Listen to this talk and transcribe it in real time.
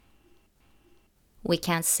We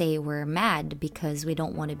can't say we're mad because we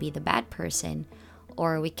don't want to be the bad person.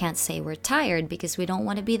 Or we can't say we're tired because we don't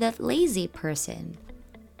want to be that lazy person.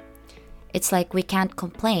 It's like we can't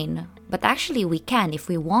complain, but actually we can if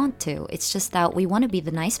we want to. It's just that we want to be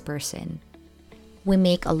the nice person. We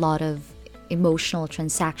make a lot of emotional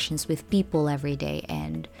transactions with people every day,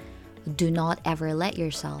 and do not ever let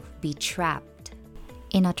yourself be trapped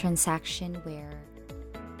in a transaction where...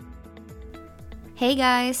 Hey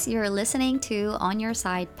guys, you're listening to On Your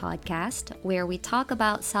Side podcast, where we talk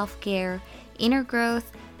about self-care, inner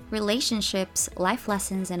growth, relationships, life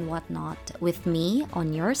lessons, and whatnot with me,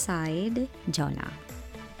 On Your Side, Jonah.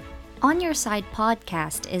 On Your Side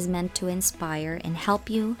podcast is meant to inspire and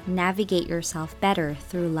help you navigate yourself better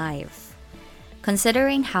through life.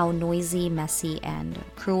 Considering how noisy, messy, and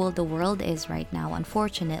cruel the world is right now,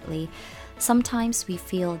 unfortunately, sometimes we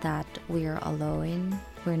feel that we're alone,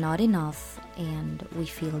 we're not enough, and we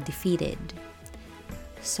feel defeated.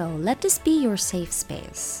 So let this be your safe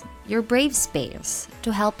space, your brave space,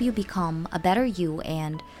 to help you become a better you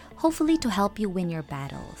and hopefully to help you win your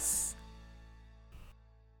battles.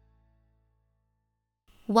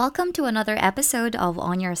 Welcome to another episode of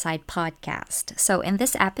On Your Side podcast. So in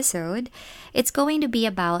this episode, it's going to be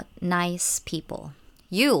about nice people.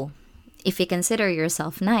 You, if you consider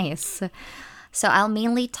yourself nice. So I'll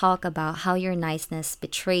mainly talk about how your niceness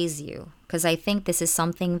betrays you, because I think this is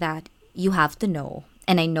something that you have to know.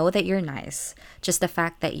 And I know that you're nice. Just the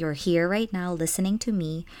fact that you're here right now listening to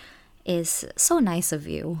me is so nice of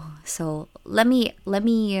you. So let me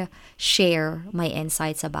share my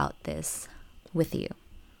insights about this with you.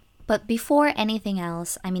 But before anything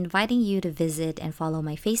else, I'm inviting you to visit and follow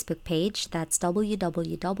my Facebook page. That's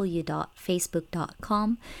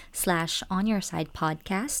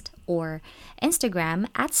www.facebook.com/onyoursidepodcast or Instagram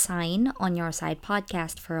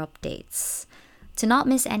 @onyoursidepodcast for updates. To not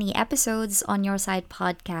miss any episodes, On Your Side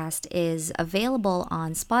podcast is available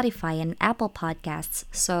on Spotify and Apple Podcasts,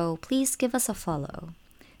 so please give us a follow.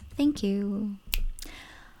 Thank you.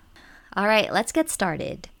 All right, let's get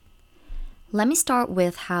started. Let me start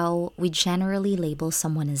with how we generally label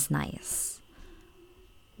someone as nice.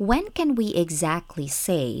 When can we exactly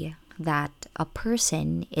say that a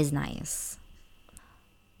person is nice?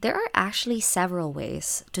 There are actually several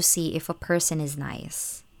ways to see if a person is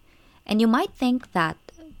nice. And you might think that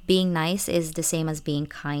being nice is the same as being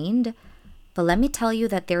kind, but let me tell you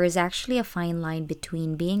that there is actually a fine line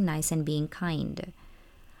between being nice and being kind.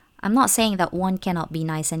 I'm not saying that one cannot be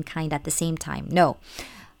nice and kind at the same time. No.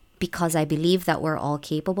 Because I believe that we're all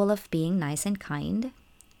capable of being nice and kind.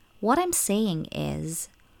 What I'm saying is,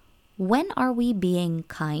 when are we being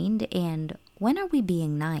kind and when are we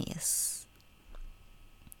being nice?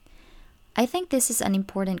 I think this is an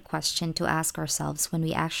important question to ask ourselves when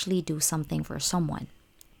we actually do something for someone.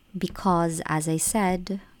 Because, as I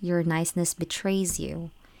said, your niceness betrays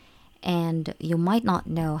you, and you might not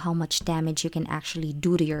know how much damage you can actually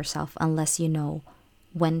do to yourself unless you know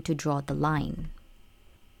when to draw the line.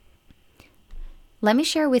 Let me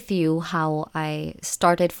share with you how I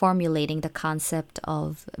started formulating the concept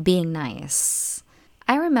of being nice.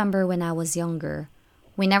 I remember when I was younger,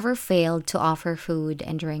 we never failed to offer food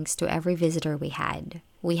and drinks to every visitor we had.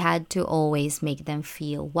 We had to always make them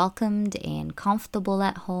feel welcomed and comfortable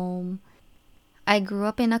at home. I grew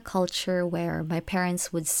up in a culture where my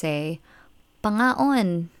parents would say,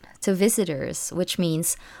 "Pangaon" to visitors, which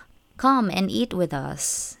means, "Come and eat with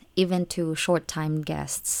us," even to short-time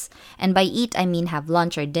guests. And by eat, I mean have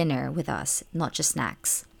lunch or dinner with us, not just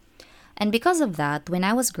snacks. And because of that, when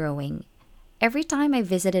I was growing, every time I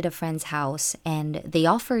visited a friend's house and they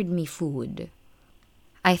offered me food,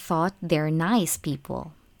 I thought they're nice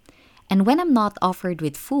people. And when I'm not offered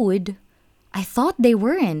with food, I thought they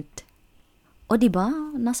weren't. O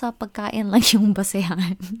diba? Nasa pagkain lang yung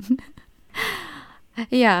basehan.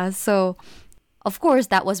 Yeah, so of course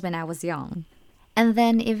that was when I was young. And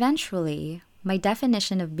then eventually, my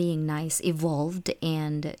definition of being nice evolved,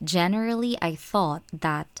 and generally I thought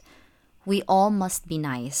that we all must be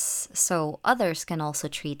nice so others can also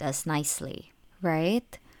treat us nicely,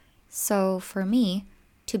 right? So for me,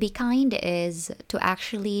 to be kind is to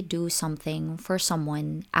actually do something for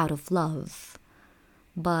someone out of love.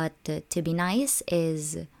 But to be nice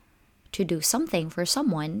is to do something for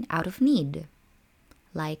someone out of need.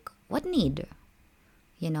 Like, what need?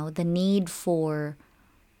 The need for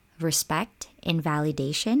respect and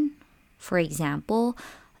validation. For example,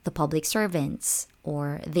 the public servants,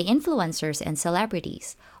 or the influencers and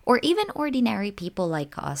celebrities, or even ordinary people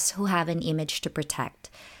like us who have an image to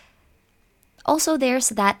protect. Also, there's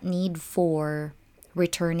that need for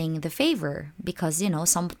returning the favor because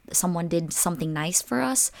someone did something nice for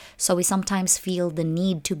us, so we sometimes feel the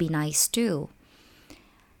need to be nice too.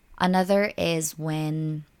 Another is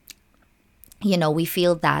when we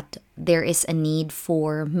feel that there is a need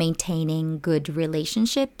for maintaining good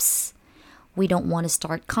relationships. We don't want to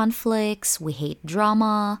start conflicts, we hate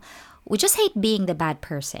drama, we just hate being the bad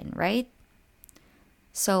person, right?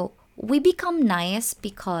 So we become nice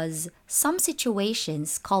because some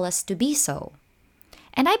situations call us to be so.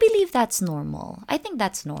 And I believe that's normal. I think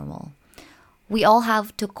that's normal. We all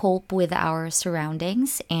have to cope with our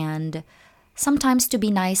surroundings, and sometimes to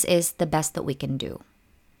be nice is the best that we can do.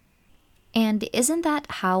 And isn't that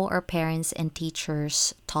how our parents and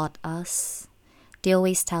teachers taught us? They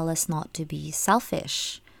always tell us not to be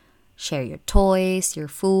selfish. Share your toys, your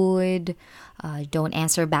food. Don't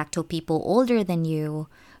answer back to people older than you.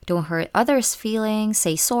 Don't hurt others' feelings.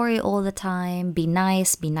 Say sorry all the time. Be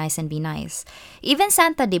nice, and be nice. Even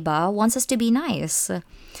Santa, diba, wants us to be nice.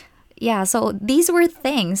 Yeah, so these were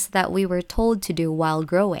things that we were told to do while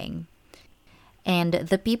growing. And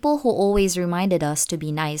the people who always reminded us to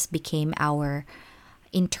be nice became our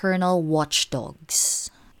internal watchdogs.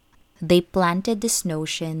 They planted this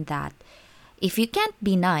notion that if you can't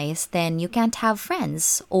be nice, then you can't have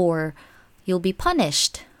friends, or you'll be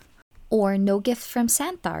punished, or no gift from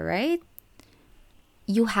Santa, right?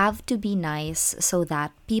 You have to be nice so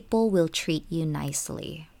that people will treat you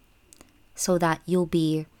nicely, so that you'll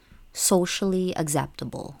be socially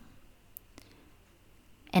acceptable.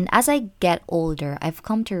 And as I get older, I've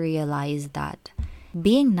come to realize that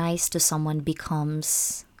being nice to someone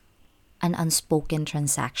becomes an unspoken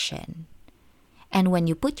transaction. And when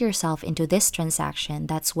you put yourself into this transaction,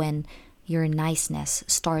 that's when your niceness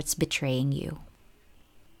starts betraying you.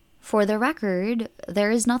 For the record,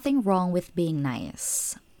 there is nothing wrong with being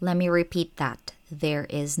nice. Let me repeat that. There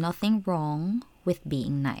is nothing wrong with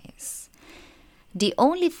being nice. The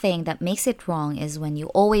only thing that makes it wrong is when you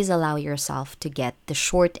always allow yourself to get the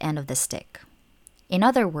short end of the stick. In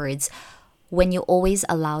other words, when you always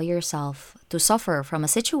allow yourself to suffer from a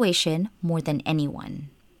situation more than anyone.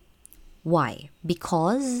 Why?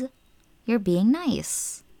 Because you're being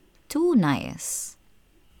nice. Too nice.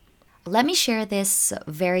 Let me share this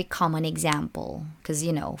very common example because,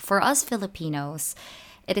 for us Filipinos,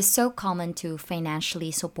 it is so common to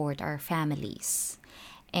financially support our families.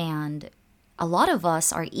 And a lot of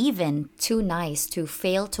us are even too nice to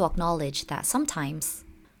fail to acknowledge that sometimes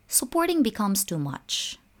supporting becomes too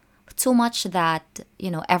much. Too much that,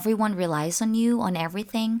 everyone relies on you on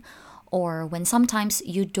everything, or when sometimes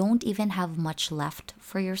you don't even have much left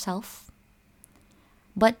for yourself.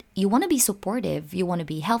 But you want to be supportive, you want to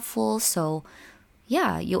be helpful, so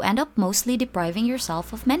yeah, you end up mostly depriving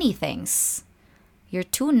yourself of many things. You're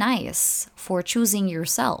too nice for choosing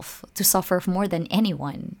yourself to suffer more than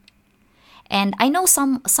anyone. And I know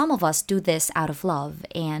some of us do this out of love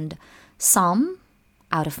and some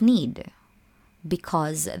out of need.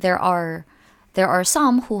 Because there are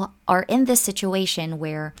some who are in this situation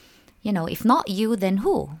where, if not you, then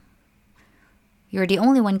who? You're the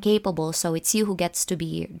only one capable, so it's you who gets to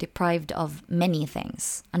be deprived of many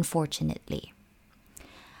things, unfortunately.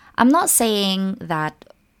 I'm not saying that,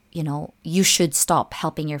 you should stop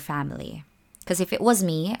helping your family. Because if it was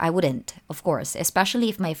me, I wouldn't, of course, especially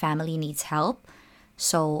if my family needs help.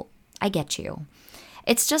 So I get you.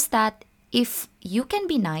 It's just that if you can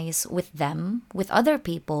be nice with them, with other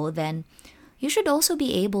people, then you should also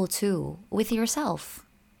be able to with yourself.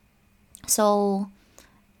 So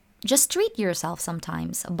just treat yourself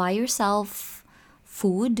sometimes. Buy yourself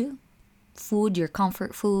food, your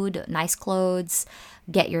comfort food, nice clothes,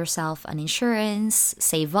 get yourself an insurance,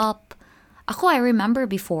 save up. Ako, I remember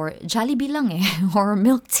before, Jollibee lang or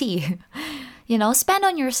milk tea. Spend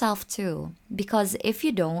on yourself too. Because if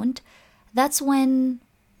you don't, that's when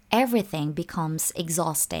everything becomes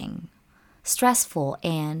exhausting, stressful,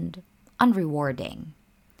 and unrewarding.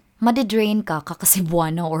 Madidrain ka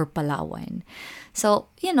kakasibuana or Palawan. So,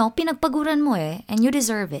 pinagpaguran mo and you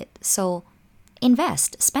deserve it. So,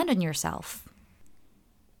 invest, spend on yourself.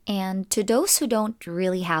 And to those who don't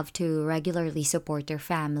really have to regularly support their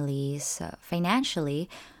families financially,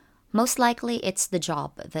 most likely it's the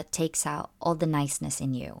job that takes out all the niceness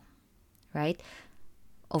in you, right?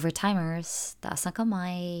 Overtimers, taas ng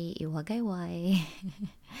kamay, iwagayway.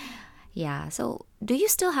 Yeah, so do you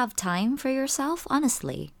still have time for yourself?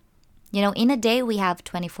 Honestly. In a day we have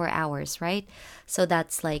 24 hours, right? So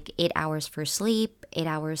that's like 8 hours for sleep, 8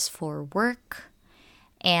 hours for work,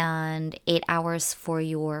 and 8 hours for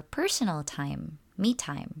your personal time, me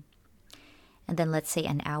time. And then let's say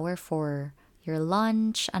an hour for your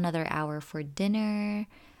lunch, another hour for dinner,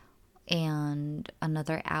 and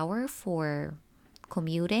another hour for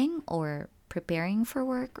commuting or preparing for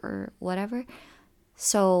work or whatever.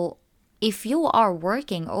 So if you are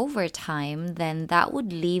working overtime, then that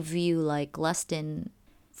would leave you like less than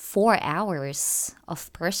 4 hours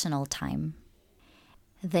of personal time.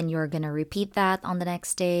 Then you're gonna repeat that on the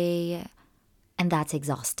next day, and that's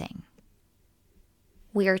exhausting.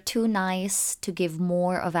 We are too nice to give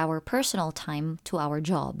more of our personal time to our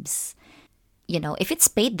jobs. If it's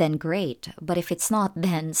paid, then great. But if it's not,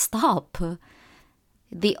 then stop. I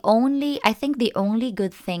think the only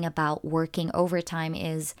good thing about working overtime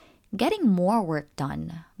is getting more work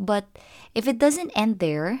done. But if it doesn't end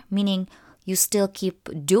there, meaning you still keep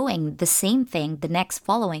doing the same thing the next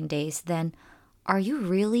following days, then are you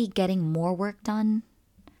really getting more work done?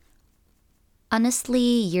 Honestly,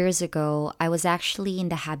 years ago, I was actually in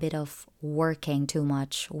the habit of working too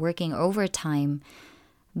much, working overtime,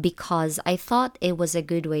 because I thought it was a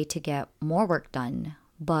good way to get more work done.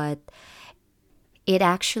 But it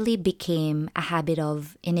actually became a habit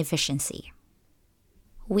of inefficiency.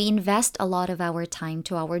 We invest a lot of our time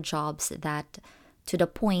to our jobs that to the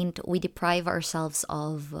point we deprive ourselves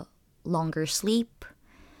of longer sleep,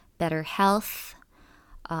 better health,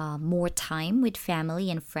 more time with family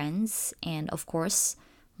and friends, and of course,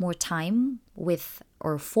 more time with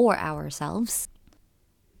or for ourselves.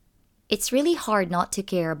 It's really hard not to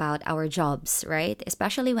care about our jobs, right?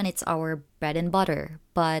 Especially when it's our bread and butter.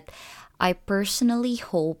 But I personally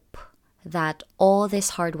hope that all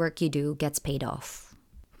this hard work you do gets paid off.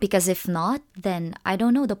 Because if not, then I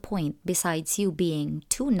don't know the point besides you being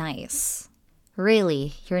too nice.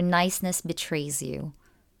 Really, your niceness betrays you.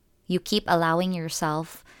 You keep allowing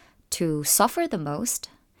yourself to suffer the most.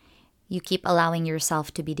 You keep allowing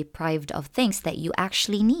yourself to be deprived of things that you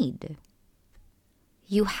actually need.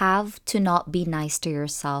 You have to not be nice to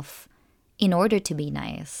yourself in order to be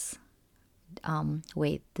nice.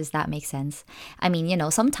 Wait, does that make sense? I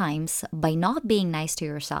mean, sometimes by not being nice to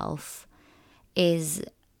yourself is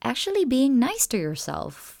actually being nice to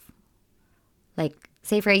yourself. Like,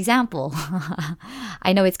 say, for example,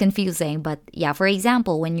 I know it's confusing, but yeah, for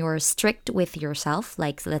example, when you're strict with yourself,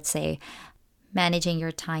 like let's say managing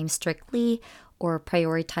your time strictly or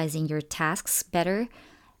prioritizing your tasks better,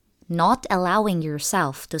 not allowing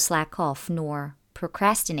yourself to slack off nor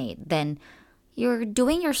procrastinate, then you're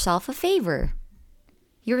doing yourself a favor.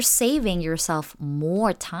 You're saving yourself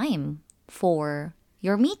more time for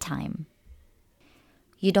your me time.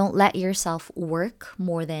 You don't let yourself work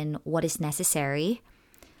more than what is necessary.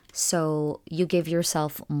 So you give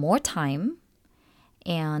yourself more time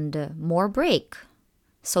and more break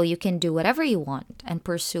so you can do whatever you want and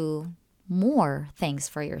pursue more things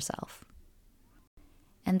for yourself.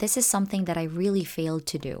 And this is something that I really failed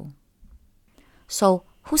to do. So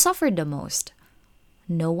who suffered the most?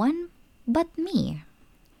 No one but me.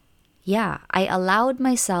 Yeah, I allowed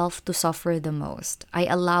myself to suffer the most. I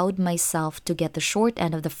allowed myself to get the short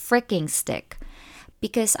end of the freaking stick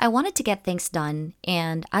because I wanted to get things done.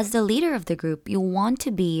 And as the leader of the group, you want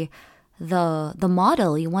to be the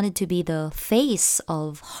model. You wanted to be the face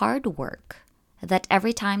of hard work. That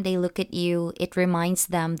every time they look at you, it reminds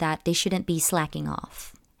them that they shouldn't be slacking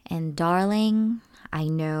off. And darling, I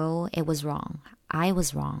know it was wrong. I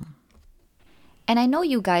was wrong. And I know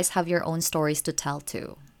you guys have your own stories to tell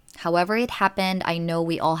too. However it happened, I know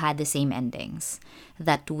we all had the same endings.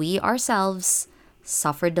 That we ourselves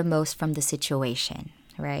suffered the most from the situation,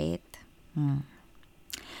 right?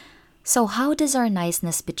 So how does our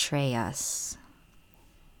niceness betray us?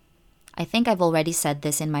 I think I've already said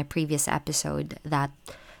this in my previous episode that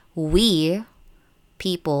we,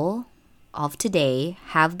 people of today,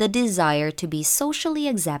 have the desire to be socially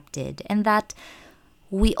accepted and that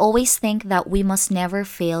we always think that we must never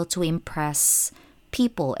fail to impress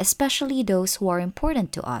people, especially those who are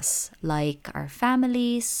important to us, like our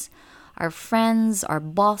families, our friends, our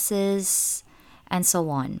bosses, and so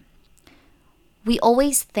on. We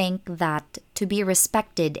always think that to be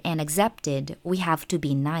respected and accepted, we have to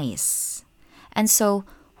be nice. And so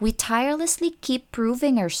we tirelessly keep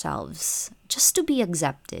proving ourselves just to be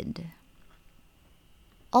accepted.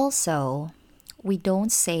 Also, we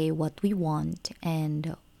don't say what we want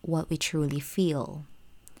and what we truly feel.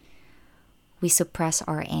 We suppress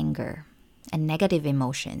our anger and negative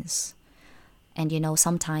emotions. And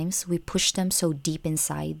sometimes we push them so deep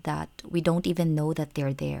inside that we don't even know that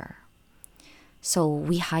they're there. So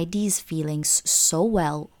we hide these feelings so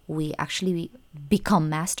well, we actually become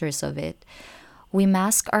masters of it. We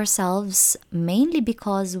mask ourselves mainly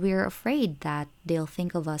because we're afraid that they'll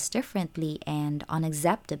think of us differently and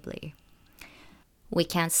unacceptably. We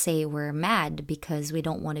can't say we're mad because we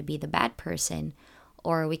don't want to be the bad person,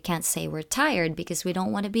 Or we can't say we're tired because we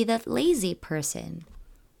don't want to be that lazy person.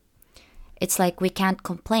 It's like we can't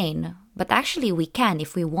complain, but actually we can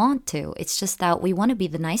if we want to. It's just that we want to be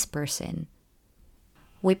the nice person.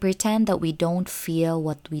 We pretend that we don't feel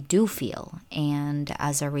what we do feel, and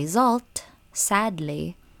as a result,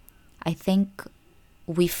 sadly, I think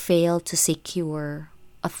we fail to secure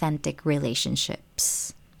authentic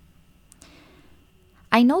relationships.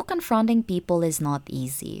 I know confronting people is not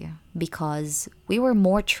easy because we were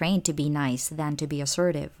more trained to be nice than to be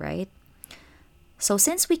assertive, right? So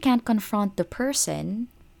since we can't confront the person,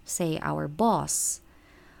 say our boss,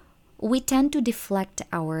 we tend to deflect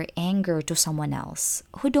our anger to someone else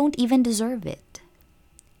who don't even deserve it.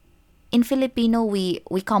 In Filipino, we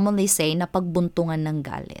commonly say na pagbuntungan ng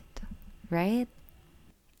galit, right?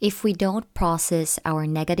 If we don't process our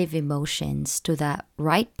negative emotions to the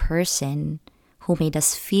right person who made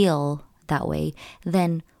us feel that way,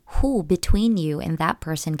 then who between you and that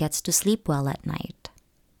person gets to sleep well at night?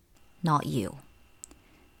 Not you.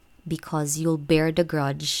 Because you'll bear the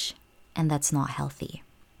grudge, and that's not healthy.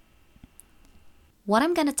 What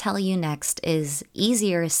I'm gonna tell you next is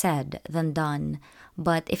easier said than done,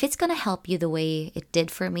 but if it's gonna help you the way it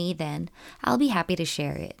did for me, then I'll be happy to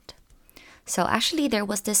share it. So actually, there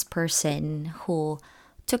was this person who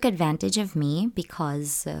took advantage of me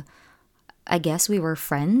because I guess we were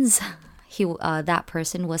friends. That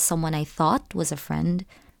person was someone I thought was a friend.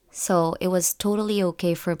 So it was totally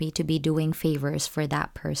okay for me to be doing favors for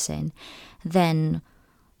that person. Then,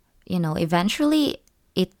 eventually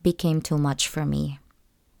it became too much for me.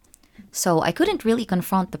 So I couldn't really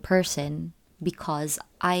confront the person because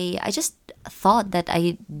I just thought that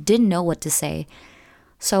I didn't know what to say.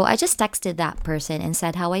 So I just texted that person and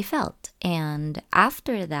said how I felt. And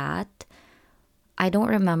after that, I don't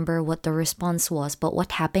remember what the response was, but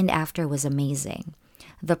what happened after was amazing.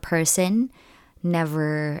 The person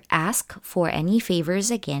never asked for any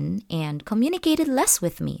favors again and communicated less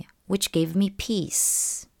with me, which gave me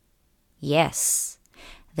peace. Yes,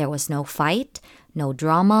 there was no fight, no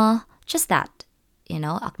drama, just that,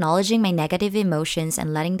 acknowledging my negative emotions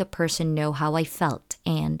and letting the person know how I felt.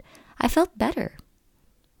 And I felt better.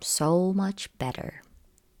 So much better.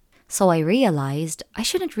 So I realized I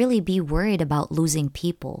shouldn't really be worried about losing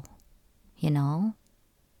people,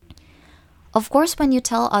 Of course, when you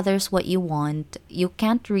tell others what you want, you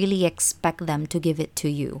can't really expect them to give it to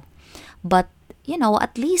you. But,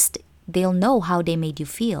 at least they'll know how they made you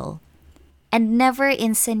feel. And never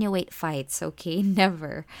insinuate fights, okay?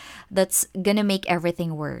 Never. That's gonna make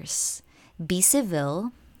everything worse. Be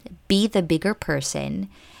civil, be the bigger person,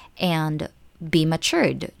 and be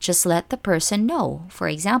matured. Just let the person know. For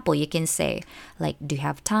example, you can say, like, do you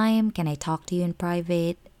have time? Can I talk to you in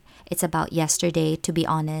private? It's about yesterday, to be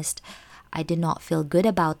honest. I did not feel good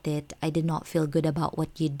about it. I did not feel good about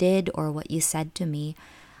what you did or what you said to me.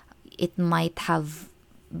 It might have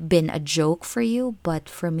been a joke for you, but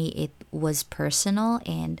for me it was personal,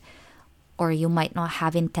 or you might not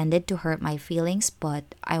have intended to hurt my feelings,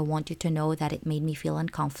 but I want you to know that it made me feel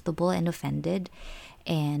uncomfortable and offended,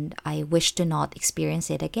 and I wish to not experience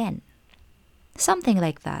it again. Something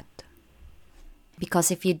like that. Because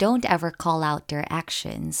if you don't ever call out their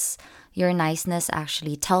actions, your niceness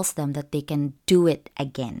actually tells them that they can do it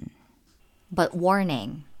again. But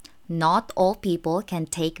warning, not all people can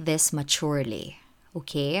take this maturely,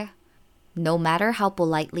 okay? No matter how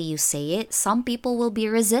politely you say it, some people will be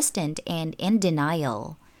resistant and in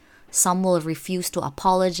denial. Some will refuse to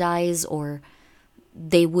apologize, or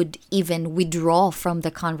they would even withdraw from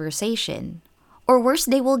the conversation. Or worse,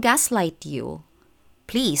 they will gaslight you.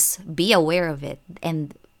 Please be aware of it,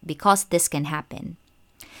 and because this can happen.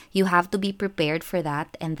 You have to be prepared for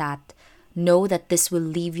that, and know that this will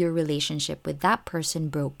leave your relationship with that person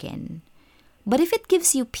broken. But if it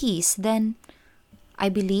gives you peace, then I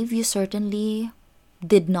believe you certainly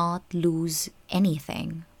did not lose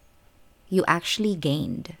anything. You actually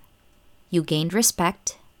gained. You gained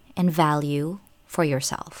respect and value for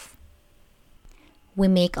yourself. We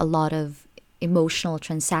make a lot of emotional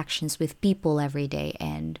transactions with people every day,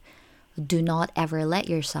 and do not ever let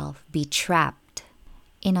yourself be trapped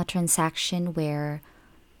in a transaction where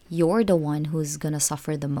you're the one who's gonna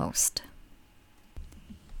suffer the most.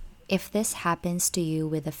 If this happens to you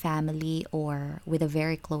with a family or with a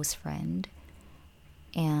very close friend,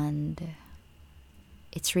 and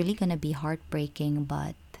it's really gonna be heartbreaking,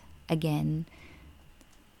 but again,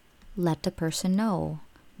 let the person know,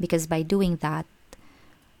 because by doing that,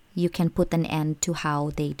 you can put an end to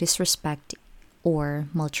how they disrespect or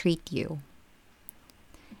maltreat you.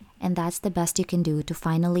 And that's the best you can do to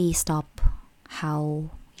finally stop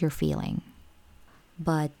how you're feeling.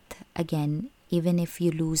 But again, Even if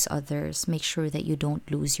you lose others, make sure that you don't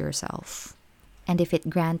lose yourself. And if it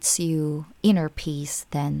grants you inner peace,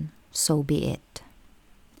 then so be it.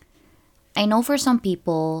 I know for some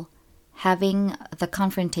people, having the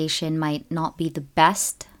confrontation might not be the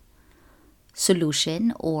best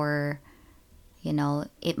solution, or,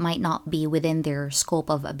 it might not be within their scope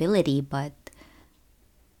of ability, but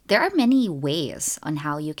there are many ways on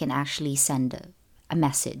how you can actually send a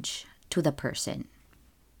message to the person.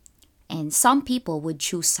 And some people would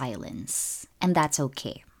choose silence, and that's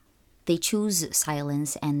okay. They choose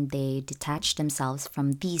silence and they detach themselves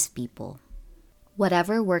from these people.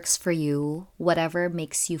 Whatever works for you, whatever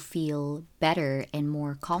makes you feel better and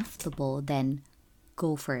more comfortable, then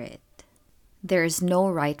go for it. There's no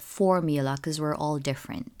right formula because we're all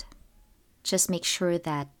different. Just make sure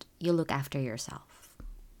that you look after yourself.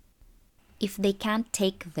 If they can't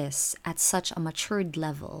take this at such a matured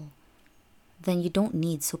level, then you don't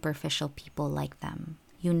need superficial people like them.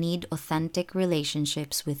 You need authentic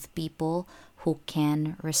relationships with people who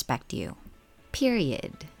can respect you.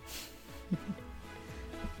 Period.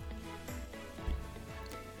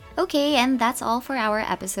 Okay, and that's all for our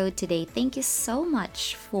episode today. Thank you so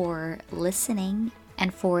much for listening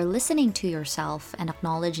and for listening to yourself and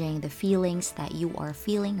acknowledging the feelings that you are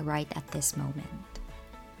feeling right at this moment.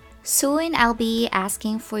 Soon, I'll be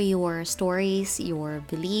asking for your stories, your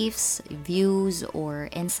beliefs, views, or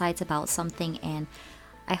insights about something, and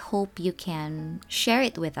I hope you can share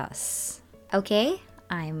it with us. Okay?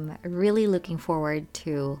 I'm really looking forward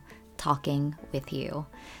to talking with you.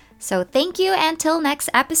 So thank you, until next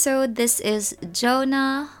episode. This is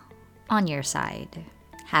Jonah on your side.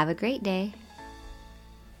 Have a great day.